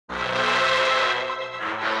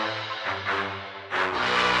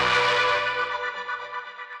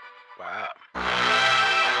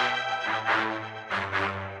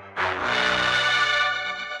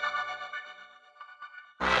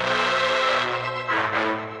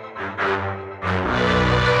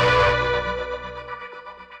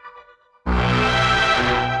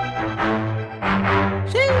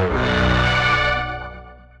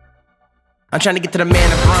trying to get to the man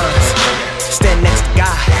of bronze. Stand next to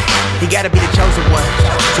God, he gotta be the chosen one.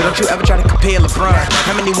 So don't you ever try to compare LeBron.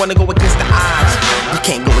 How many wanna go against the odds? You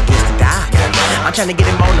can't go against the dog. I'm trying to get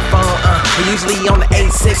him on the phone, he usually on the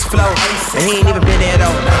 86 floor, and he ain't even been there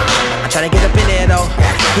though. I'm trying to get up in there though.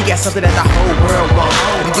 He got something that the whole world wants.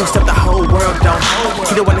 He do stuff the whole world don't.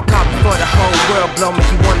 He the one to call before the whole world blow. Make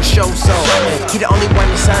you wanna show so. He the only one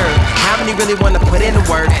concerned. How many really wanna put in the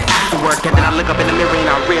work? After work, and then I look up in the mirror and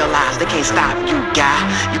I realize they can't stop you, guy.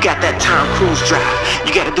 You got that Tom Cruise drive.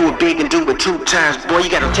 You gotta do it big and do it 2 times. Boy, you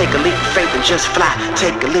gotta take a leap of faith and just fly.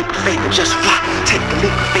 Take a leap of faith and just fly. Take a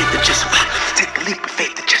leap of faith and just fly. Take a leap of faith.